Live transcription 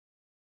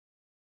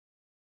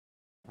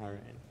All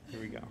right,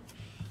 here we go.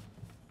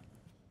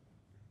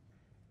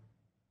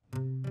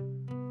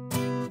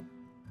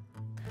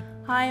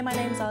 Hi, my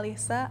name's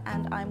Arlissa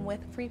and I'm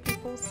with Free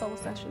People's Soul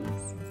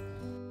Sessions.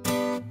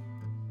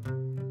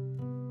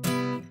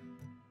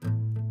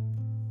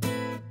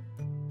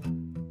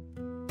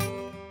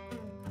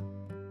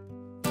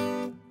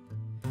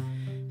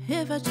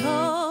 If I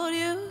told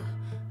you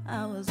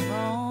I was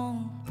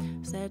wrong,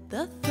 said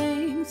the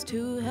things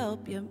to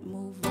help you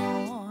move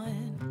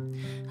on,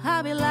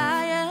 I'd be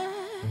lying,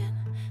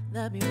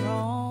 that'd be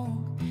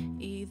wrong.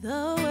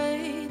 Either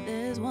way,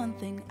 there's one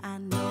thing I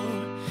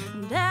know.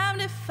 I'm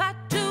damned if I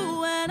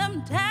do and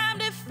I'm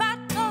damned if I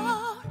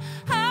don't.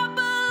 I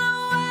pull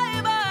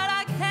away, but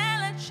I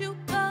can't let you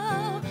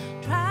go.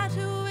 Try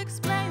to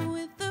explain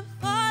with the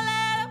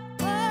four-letter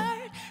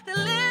word that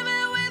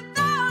living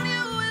without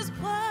you is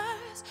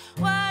worse.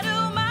 Why do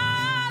my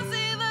eyes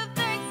see the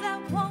things that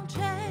won't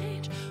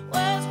change?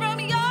 Words from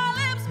your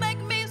lips make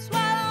me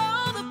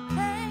swallow the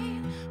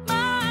pain.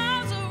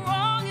 My eyes are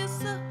wrong, it's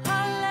the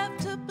heart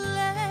left to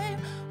blame.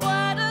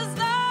 Why does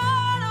the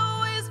heart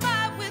always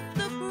fight with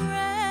the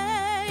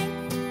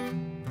brain?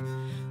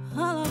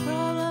 All our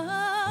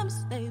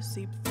problems, they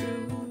seep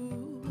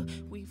through.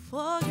 We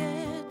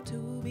forget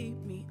to be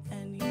me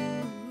and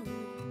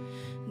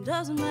you.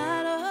 Doesn't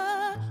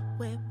matter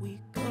where we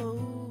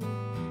go.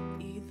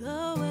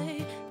 Either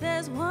way,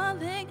 there's one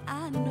thing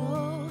I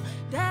know.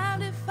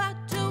 Damned if I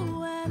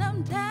do and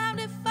I'm damned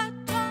if I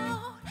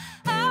don't.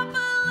 I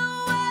pull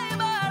away,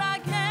 but I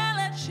can't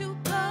let you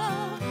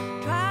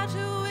go. Try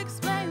to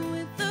explain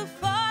with the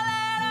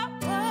four-letter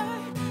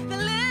word that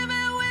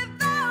living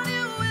without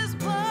you is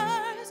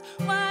worse.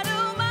 Why do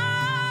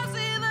my eyes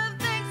see the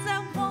things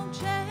that won't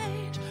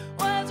change?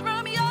 Words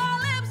from your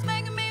lips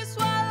make me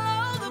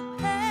swallow the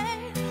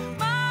pain.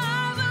 My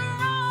eyes are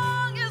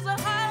wrong, is the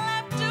heart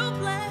left to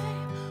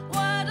blame?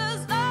 Why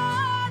does the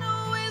heart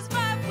always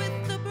fight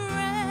with the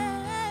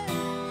brain?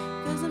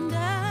 'Cause I'm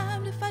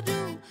damned if I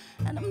do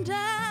and I'm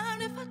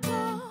damned if I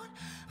don't.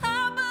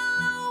 I pull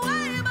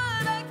away,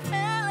 but I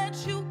can't let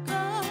you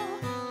go.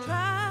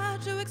 Try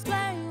to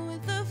explain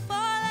with the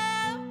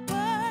four-letter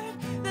word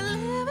that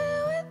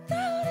living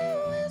without you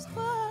is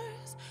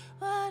worse.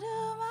 Why do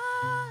my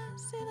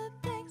eyes see the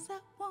things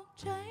that won't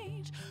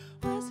change?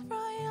 Words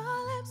from your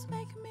lips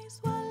make me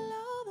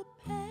swallow the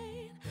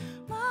pain.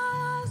 My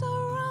eyes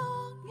are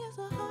wrong, is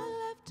the heart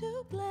left to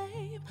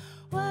blame?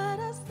 Why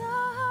does the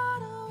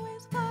heart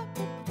always fight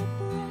with the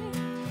brain?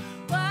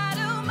 Why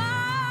do my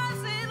eyes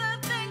see the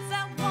things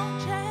that won't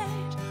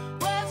change?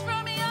 Words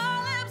from your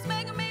lips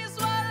make me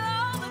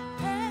swallow the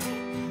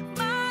pain.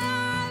 My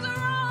eyes are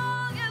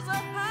wrong, is the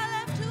heart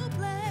left to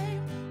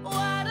blame?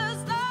 Why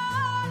does the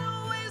heart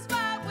always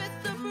fight with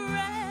the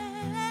brain?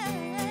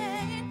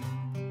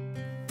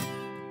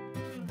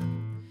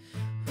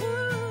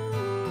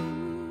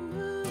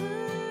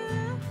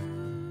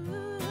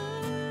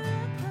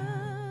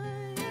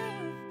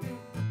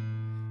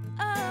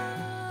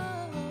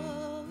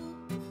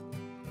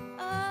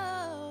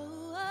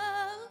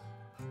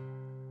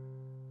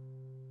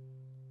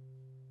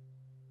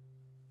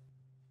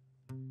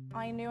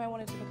 I knew I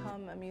wanted to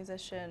become a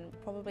musician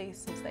probably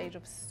since the age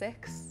of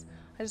 6.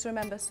 I just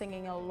remember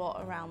singing a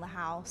lot around the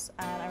house,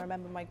 and I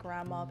remember my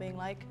grandma being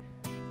like,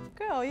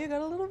 "Girl, you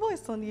got a little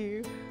voice on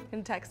you,"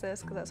 in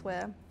Texas, because that's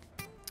where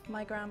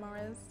my grandma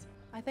is.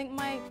 I think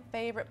my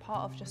favorite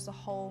part of just the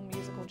whole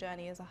musical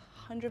journey is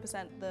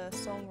 100% the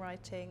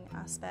songwriting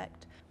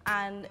aspect.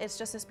 And it's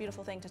just this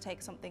beautiful thing to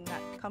take something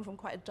that come from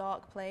quite a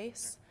dark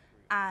place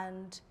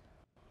and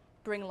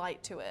bring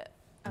light to it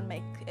and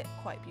make it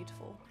quite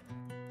beautiful.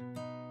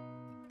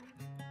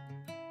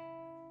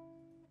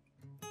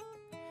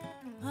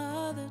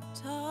 Mother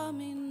taught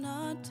me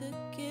not to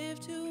give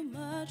too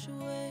much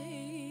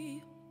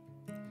away.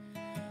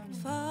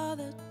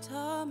 Father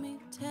taught me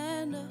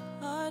tender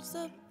hearts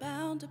are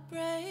bound to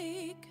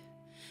break.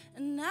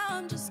 And now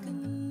I'm just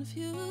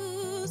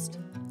confused,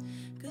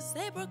 'cause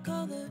they broke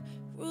all the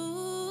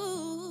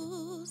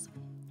rules.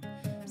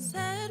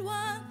 Said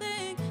one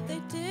thing, they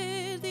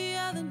did the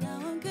other. Now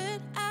I'm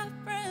good at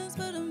friends,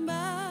 but I'm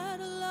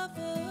bad at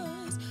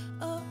lovers.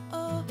 Oh,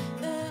 oh,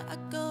 there I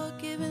go,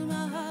 giving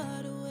my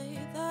heart away.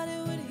 Thought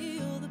it would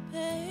heal the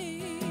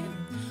pain.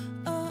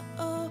 Oh,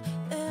 oh,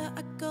 there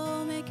I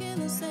go, making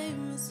the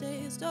same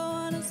mistakes. Don't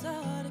wanna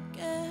start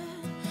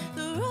again.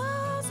 The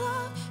rules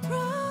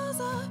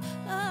of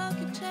love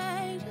keep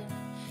changing,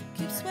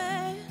 keep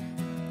swaying.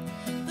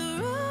 The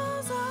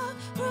rules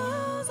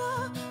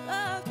of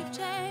love keep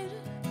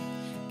changing,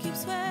 keep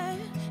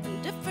swaying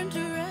in different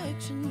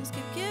directions,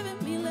 keep giving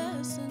me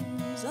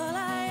lessons. All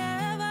I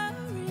ever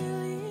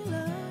really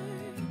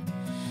learned.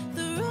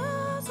 The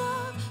rules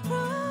of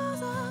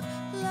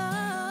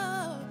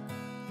love.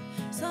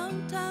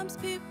 Sometimes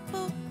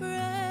people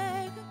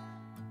break.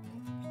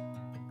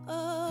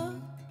 Oh.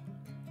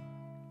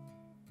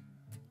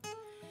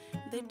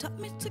 They taught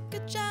me to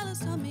get jealous,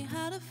 taught me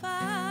how to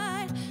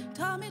fight,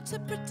 taught me to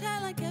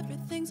pretend like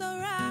everything's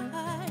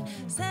alright.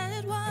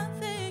 Said one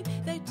thing,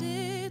 they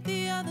did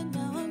the other.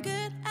 Now I'm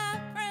good at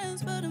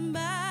friends, but I'm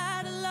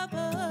bad at love.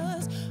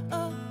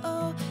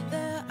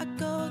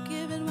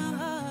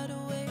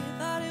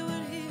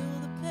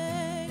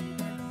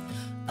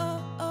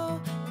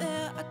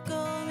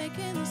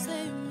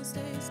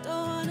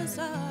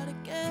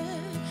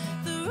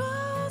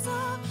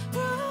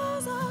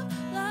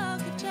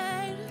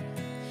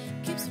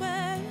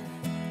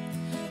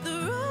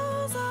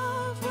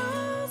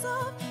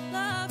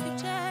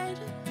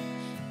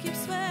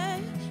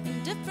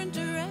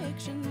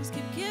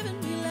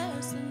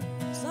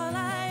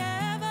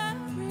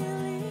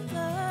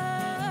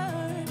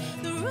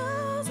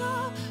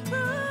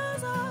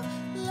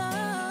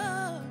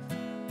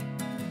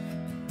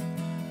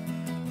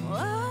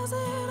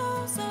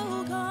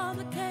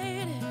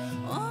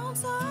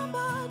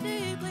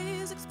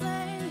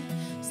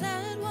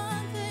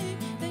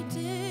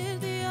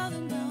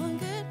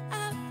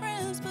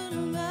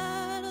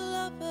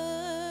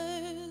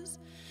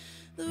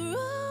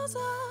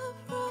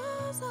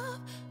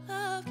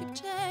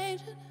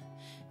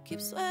 keep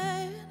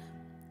swaying.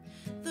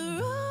 The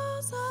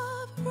rules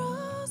of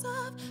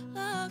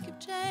love keep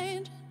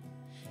changing,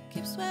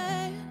 keep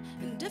swaying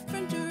in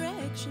different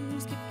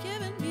directions, keep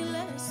giving me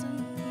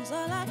lessons.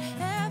 All I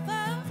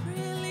ever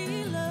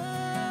really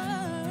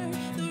learned.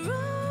 The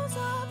rules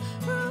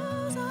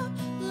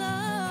of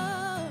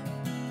love.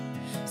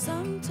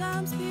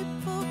 Sometimes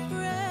people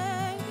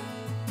break.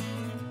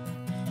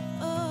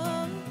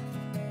 Oh,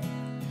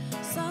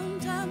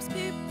 sometimes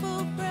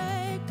people break.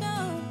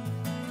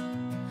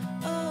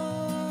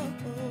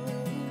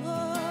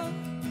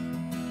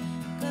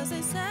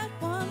 They said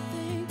one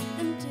thing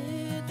and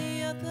did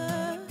the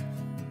other.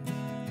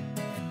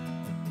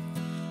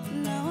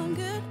 Now I'm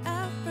good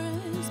at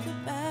friends,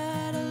 but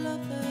bad at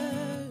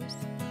lovers.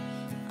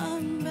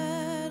 I'm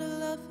bad at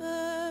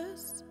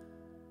lovers.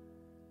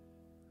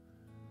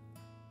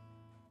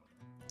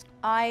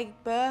 I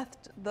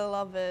birthed The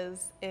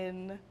Lovers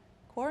in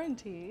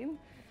quarantine.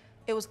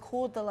 It was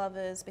called The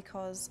Lovers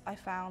because I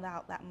found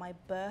out that my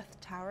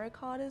birth tarot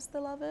card is The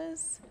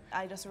Lovers.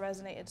 I just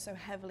resonated so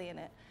heavily in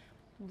it.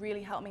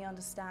 Really helped me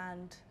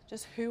understand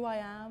just who I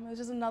am. It was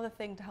just another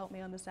thing to help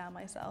me understand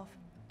myself.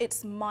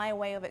 It's my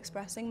way of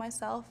expressing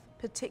myself,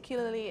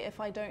 particularly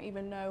if I don't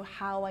even know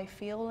how I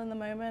feel in the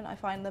moment. I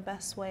find the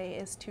best way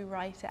is to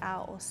write it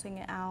out or sing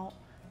it out.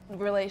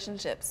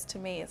 Relationships, to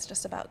me, it's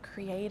just about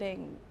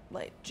creating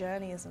like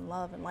journeys and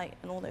love and light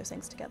and all those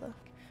things together.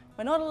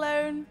 We're not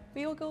alone,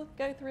 we all go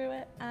through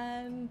it,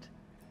 and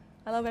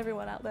I love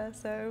everyone out there,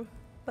 so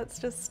let's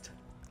just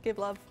give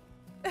love.